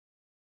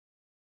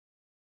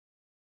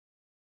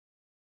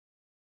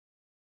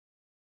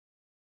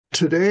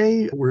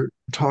Today, we're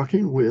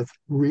talking with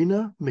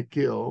Rena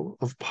McGill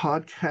of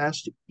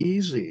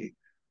PodcastEZ.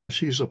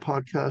 She's a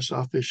podcast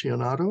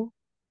aficionado,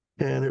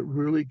 and it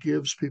really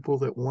gives people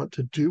that want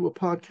to do a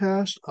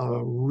podcast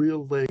a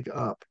real leg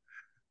up.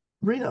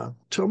 Rena,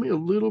 tell me a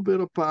little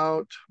bit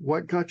about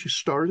what got you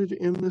started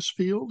in this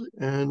field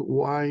and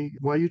why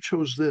you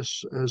chose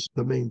this as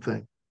the main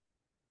thing.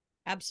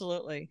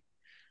 Absolutely.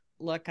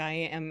 Look, I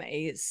am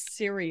a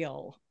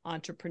serial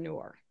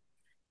entrepreneur.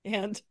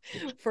 And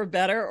for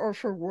better or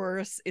for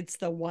worse, it's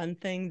the one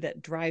thing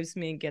that drives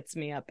me and gets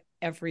me up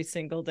every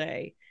single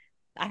day.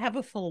 I have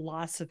a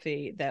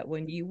philosophy that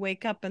when you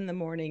wake up in the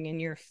morning and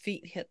your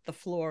feet hit the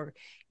floor,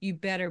 you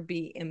better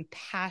be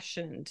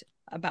impassioned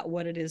about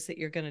what it is that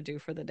you're going to do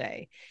for the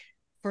day.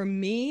 For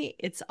me,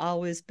 it's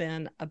always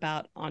been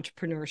about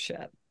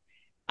entrepreneurship.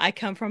 I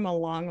come from a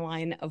long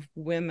line of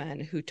women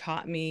who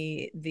taught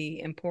me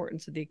the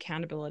importance of the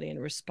accountability and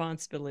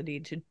responsibility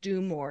to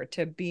do more,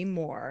 to be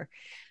more.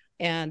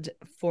 And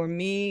for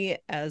me,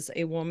 as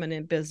a woman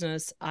in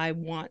business, I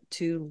want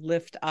to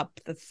lift up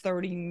the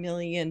 30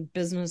 million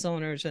business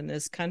owners in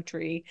this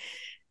country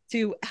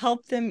to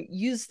help them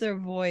use their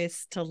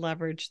voice to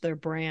leverage their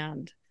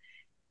brand.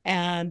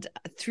 And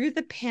through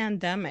the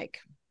pandemic,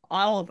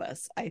 all of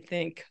us, I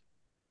think,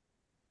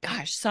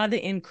 saw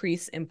the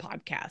increase in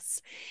podcasts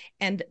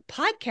and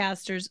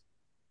podcasters,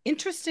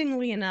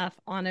 interestingly enough,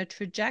 on a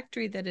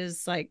trajectory that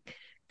is like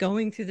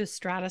going through the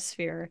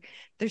stratosphere.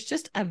 There's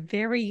just a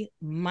very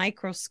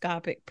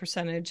microscopic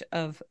percentage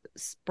of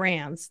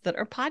brands that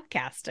are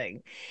podcasting.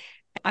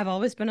 I've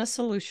always been a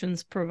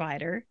solutions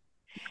provider,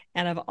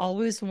 and I've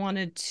always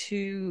wanted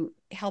to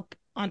help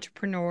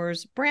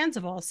entrepreneurs, brands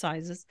of all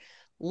sizes,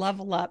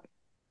 level up.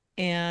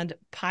 And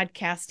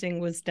podcasting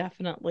was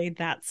definitely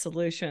that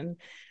solution.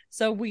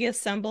 So we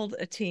assembled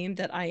a team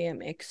that I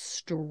am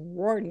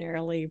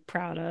extraordinarily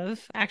proud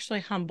of,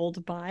 actually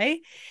humbled by.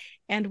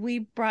 And we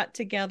brought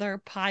together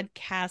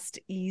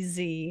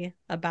PodcastEZ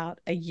about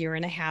a year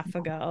and a half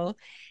ago.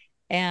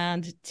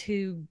 And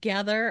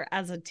together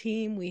as a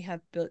team, we have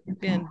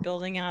been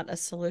building out a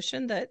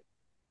solution that's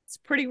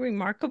pretty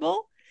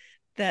remarkable,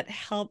 that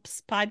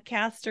helps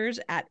podcasters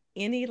at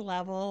any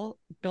level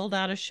build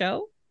out a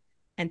show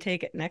and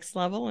take it next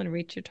level and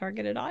reach your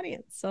targeted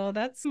audience. So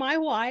that's my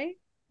why.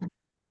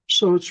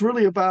 So it's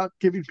really about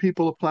giving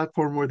people a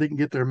platform where they can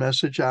get their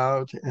message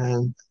out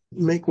and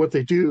make what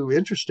they do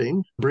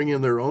interesting, bring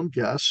in their own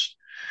guests.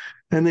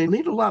 And they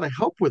need a lot of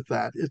help with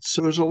that.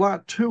 There's a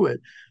lot to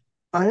it.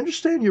 I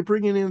understand you're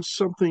bringing in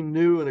something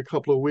new in a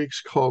couple of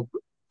weeks called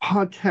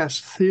podcast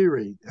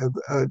theory.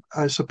 And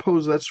I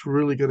suppose that's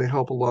really going to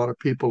help a lot of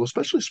people,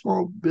 especially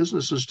small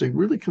businesses, to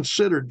really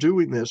consider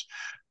doing this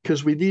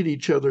because we need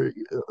each other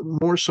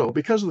more so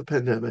because of the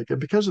pandemic and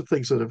because of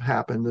things that have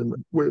happened and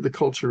where the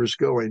culture is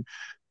going.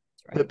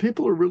 Right. That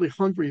people are really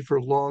hungry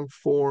for long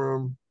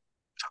form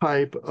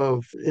type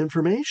of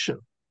information.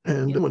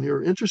 And Yep. when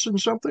you're interested in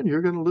something,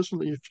 you're going to listen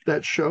to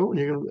that show and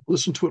you're going to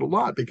listen to it a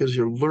lot because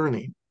you're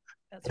learning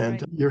That's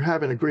and right. you're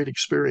having a great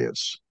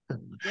experience.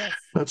 And Yes.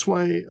 that's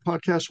why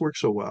podcasts work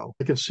so well.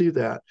 I can see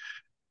that.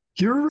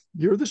 You're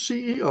the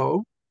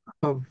CEO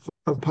of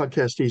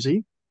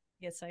PodcastEZ,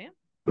 Yes, I am.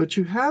 but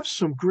you have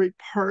some great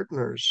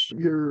partners.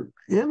 You're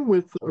in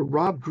with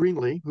Rob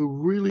Greenlee, who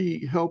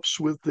really helps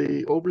with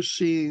the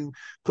overseeing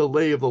the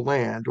lay of the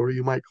land, or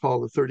you might call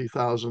the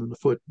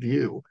 30,000-foot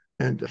view.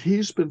 And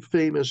he's been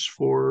famous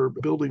for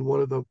building one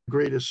of the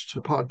greatest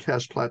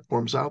podcast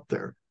platforms out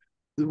there.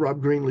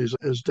 Rob Greenlee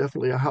is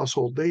definitely a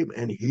household name,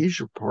 and he's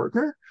your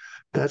partner.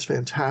 That's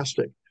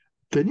fantastic.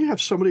 Then you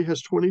have somebody who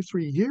has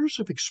 23 years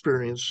of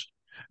experience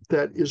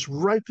that is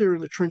right there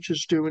in the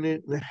trenches doing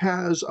it and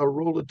has a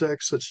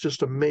Rolodex that's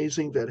just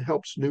amazing that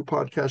helps new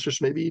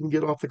podcasters maybe even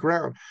get off the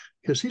ground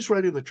because he's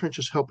right in the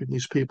trenches helping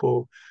these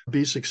people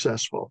be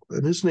successful.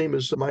 And his name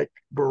is Mike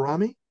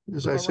Bajrami.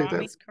 As I say that?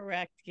 Bajrami's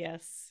correct.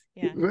 Yes.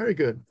 Yeah. Very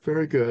good.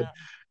 Very good.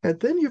 And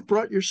then you've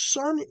brought your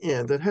son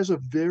in that has a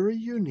very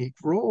unique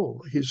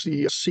role. He's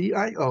the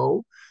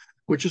CIO,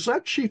 which is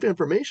not Chief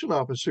Information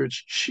Officer,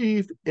 it's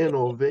Chief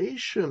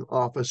Innovation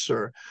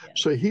Officer. Yes.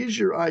 So he's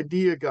your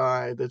idea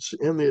guy that's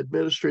in the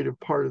administrative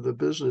part of the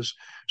business.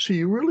 So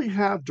you really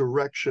have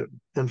direction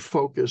and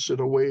focus in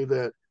a way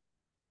that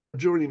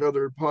joining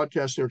other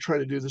podcasts or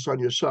trying to do this on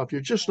yourself,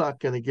 you're just not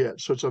going to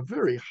get. So it's a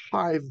very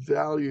high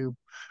value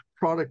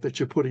product that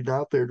you're putting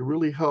out there to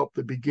really help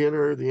the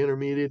beginner, the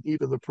intermediate,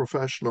 even the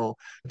professional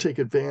take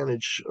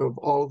advantage of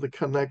all of the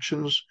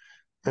connections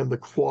and the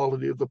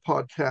quality of the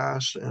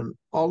podcast and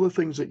all the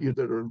things that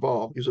are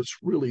involved because it's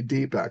really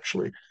deep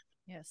actually.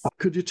 Yes.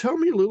 Could you tell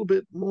me a little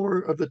bit more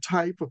of the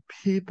type of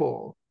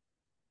people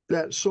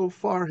that so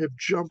far have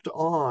jumped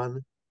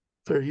on,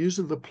 they're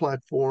using the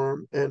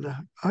platform, and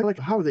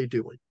how are they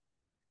doing?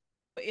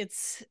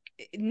 It's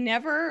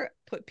never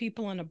put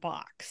people in a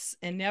box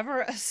and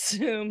never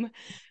assume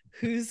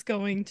who's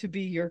going to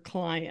be your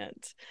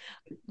client,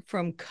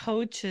 from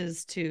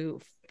coaches to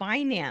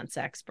finance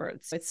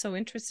experts. It's so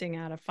interesting.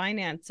 I had a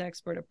finance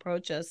expert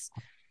approach us,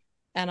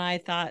 and I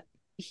thought,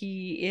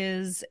 He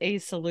is a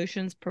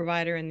solutions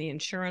provider in the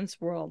insurance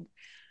world.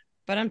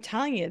 But I'm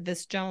telling you,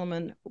 this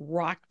gentleman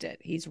rocked it.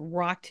 He's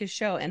rocked his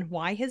show. And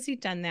why has he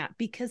done that?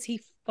 Because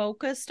he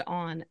focused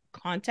on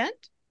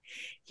content.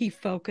 He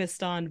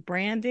focused on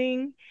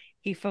branding.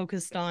 He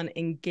focused on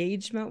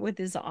engagement with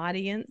his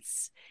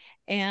audience.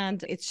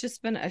 And it's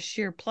just been a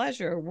sheer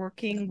pleasure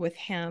working with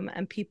him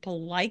and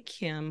people like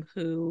him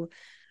who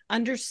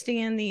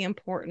understand the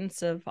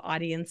importance of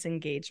audience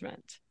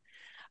engagement.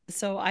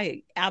 So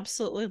I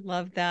absolutely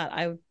love that.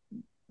 I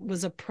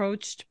was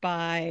approached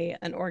by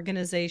an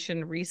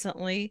organization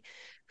recently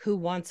who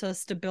wants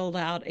us to build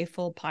out a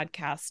full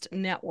podcast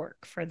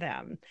network for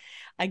them.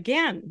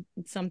 Again,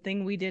 it's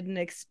something we didn't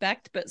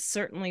expect, but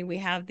certainly we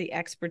have the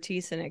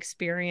expertise and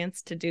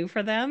experience to do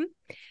for them.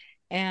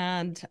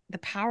 And the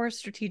power of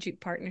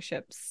strategic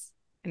partnerships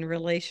and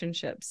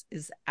relationships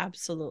is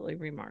absolutely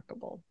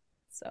remarkable.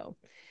 So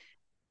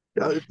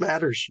Yeah, it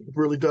matters. It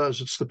really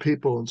does. It's the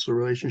people, it's the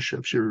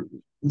relationships.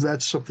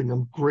 That's something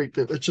I'm great.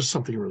 It's just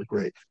something really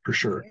great for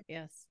sure.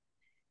 yes.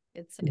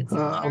 It's an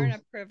honor and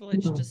a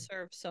privilege to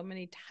serve so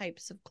many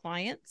types of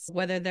clients,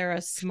 whether they're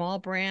a small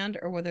brand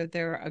or whether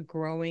they're a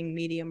growing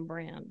medium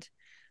brand.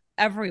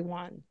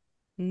 Everyone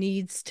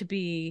needs to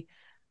be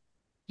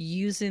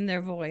using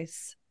their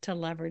voice to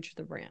leverage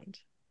the brand.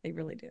 They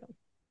really do.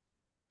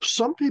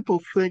 Some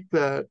people think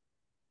that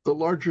the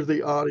larger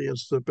the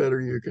audience, the better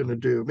you're going to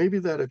do. Maybe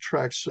that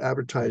attracts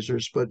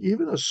advertisers, but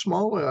even a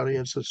small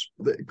audience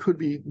that could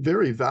be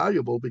very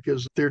valuable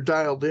because they're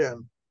dialed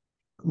in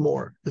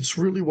more. It's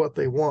really what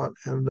they want,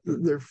 and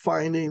they're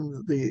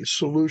finding the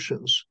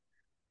solutions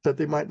that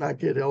they might not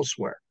get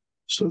elsewhere.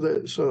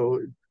 So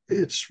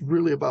it's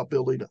really about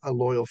building a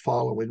loyal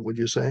following, would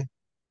you say?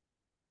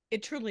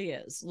 It truly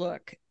is.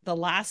 Look, the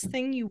last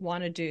thing you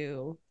want to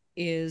do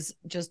is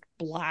just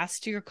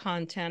blast your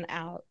content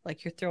out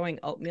like you're throwing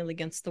oatmeal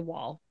against the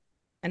wall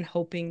and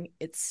hoping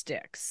it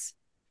sticks.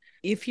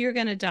 If you're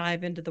going to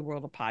dive into the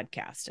world of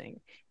podcasting,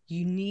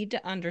 you need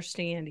to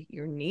understand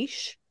your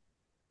niche.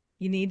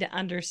 You need to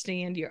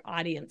understand your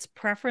audience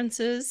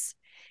preferences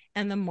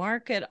and the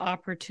market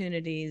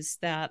opportunities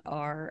that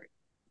are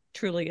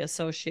truly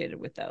associated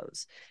with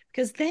those,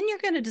 because then you're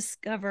going to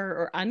discover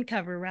or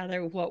uncover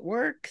rather what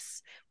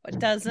works, what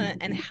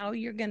doesn't, and how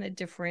you're going to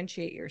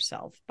differentiate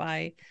yourself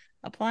by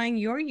applying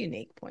your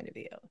unique point of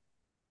view.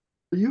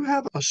 You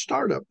have a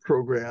startup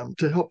program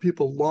to help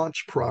people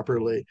launch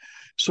properly.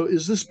 So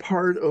is this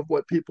part of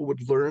what people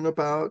would learn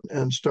about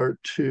and start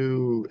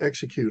to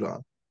execute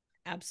on?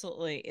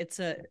 Absolutely. It's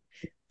a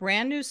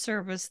brand new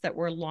service that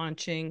we're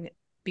launching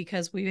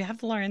because we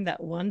have learned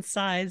that one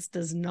size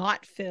does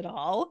not fit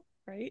all,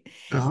 right?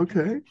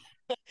 Okay,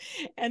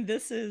 And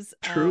this is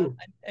true.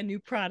 a new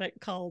product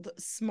called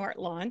Smart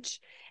Launch.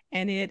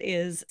 And it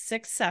is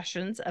 6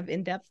 sessions of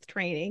in depth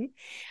training.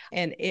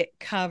 And it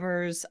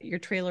covers your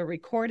trailer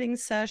recording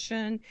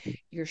session,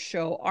 your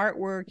show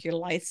artwork, your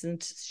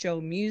licensed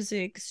show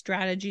music,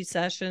 strategy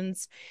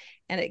sessions.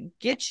 And it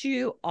gets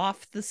you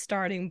off the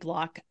starting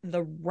block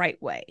the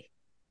right way.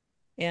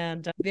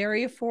 And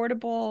very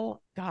affordable.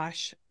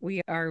 Gosh,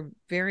 we are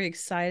very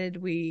excited.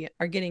 We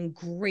are getting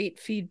great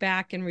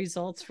feedback and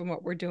results from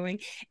what we're doing.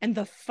 And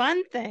the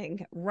fun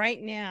thing right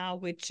now,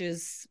 which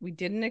is we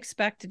didn't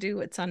expect to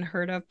do, it's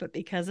unheard of, but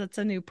because it's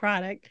a new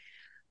product,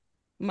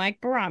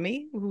 Mike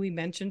Bajrami, who we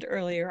mentioned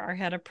earlier, our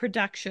head of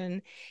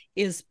production,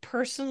 is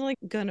personally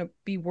going to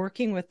be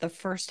working with the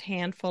first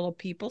handful of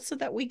people so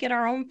that we get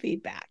our own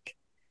feedback.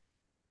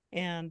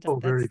 And Oh,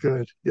 very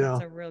good. that's Yeah.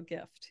 a real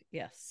gift.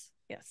 Yes.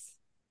 Yes.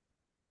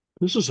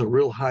 This is a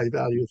real high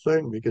value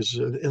thing because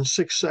in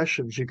 6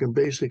 sessions, you can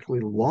basically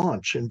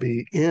launch and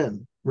be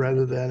in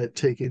rather than it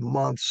taking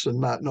months and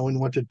not knowing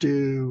what to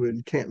do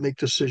and can't make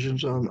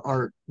decisions on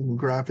art and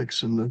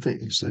graphics and the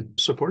things that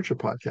support your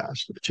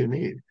podcast that you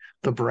need,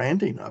 the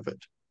branding of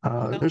it.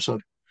 There's a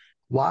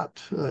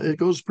lot. It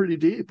goes pretty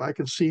deep. I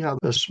can see how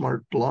the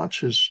smart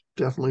launch is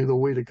definitely the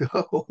way to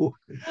go.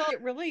 Well,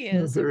 it really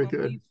is. And Very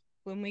good.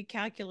 when we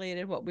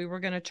calculated what we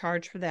were going to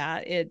charge for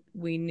that,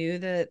 we knew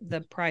that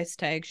the price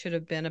tag should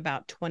have been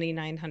about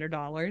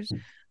 $2,900,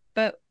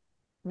 but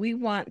we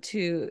want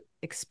to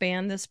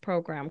expand this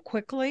program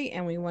quickly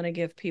and we want to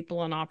give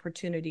people an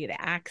opportunity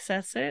to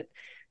access it.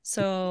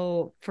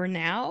 So for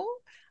now,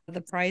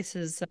 the price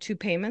is 2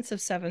 payments of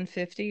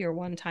 $750 or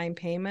one-time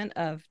payment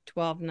of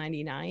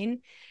 $1,299.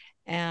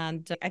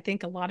 And I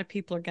think a lot of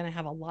people are going to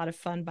have a lot of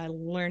fun by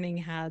learning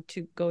how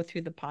to go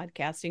through the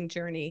podcasting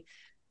journey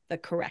the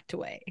correct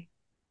way.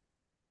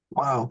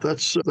 Wow,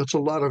 that's a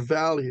lot of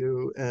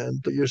value, and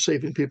you're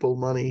saving people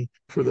money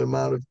for the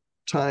amount of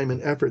time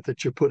and effort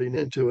that you're putting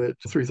into it.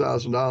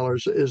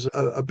 $3,000 is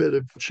a bit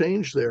of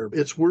change there.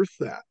 It's worth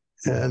that.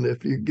 And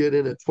if you get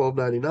in at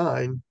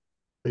 $12.99,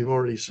 you've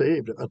already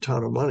saved a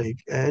ton of money,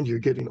 and you're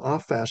getting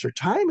off faster.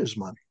 Time is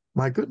money.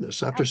 My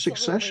goodness, after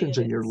six Absolutely, sessions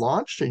it and you're is.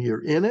 launched and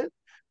you're in it,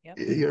 Yep.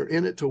 you're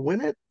in it to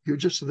win it. You're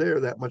just there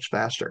that much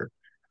faster.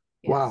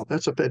 Yes. Wow,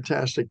 that's a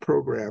fantastic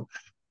program.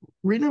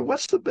 Rena,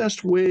 what's the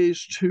best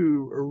ways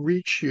to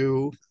reach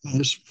you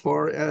as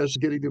far as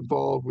getting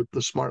involved with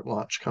the Smart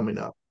Launch coming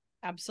up?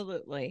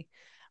 Absolutely.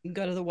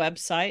 Go to the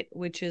website,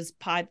 which is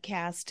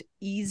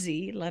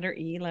PodcastEZ, letter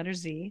E, letter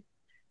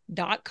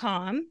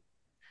Z.com,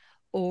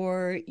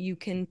 or you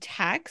can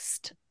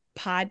text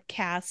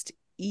PodcastEZ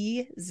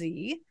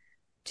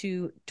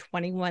to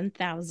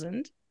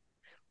 21,000,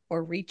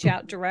 or reach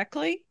out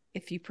directly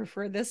if you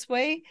prefer this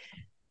way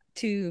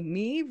to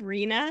me,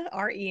 Rena,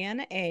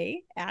 Rena,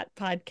 at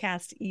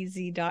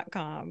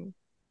podcastez.com.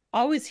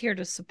 Always here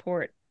to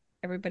support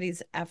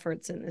everybody's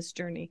efforts in this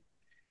journey.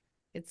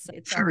 It's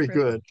Very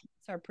good.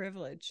 It's our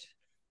privilege.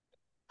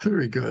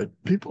 Very good.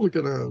 People are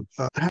going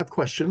to have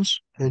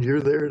questions, and you're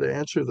there to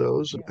answer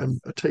those Yes.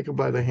 and take them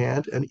by the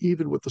hand. And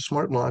even with the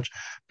Smart Launch,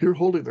 you're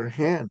holding their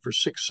hand for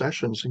 6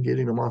 sessions and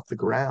getting them off the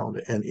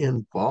ground and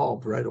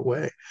involved right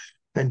away,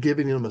 and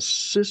giving them a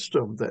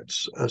system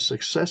that's a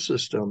success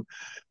system,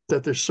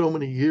 that there's so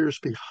many years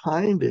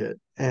behind it,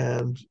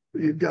 and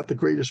you've got the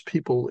greatest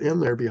people in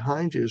there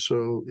behind you.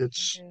 So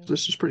this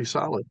is pretty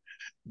solid.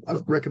 I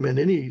would recommend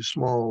any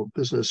small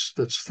business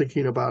that's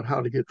thinking about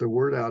how to get their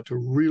word out to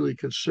really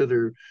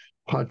consider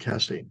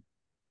podcasting.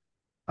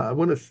 I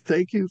want to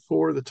thank you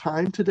for the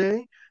time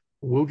today.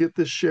 We'll get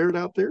this shared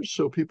out there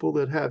so people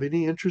that have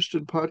any interest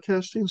in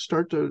podcasting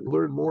start to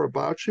learn more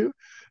about you,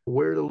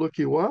 where to look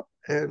you up,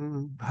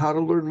 and how to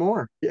learn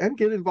more and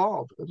get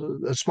involved.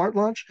 A Smart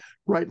Launch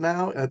right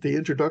now at the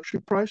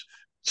introductory price,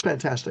 it's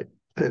fantastic.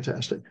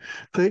 Fantastic.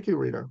 Thank you,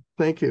 Rena.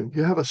 Thank you.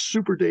 You have a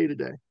super day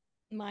today.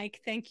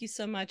 Mike, thank you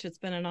so much. It's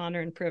been an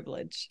honor and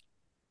privilege.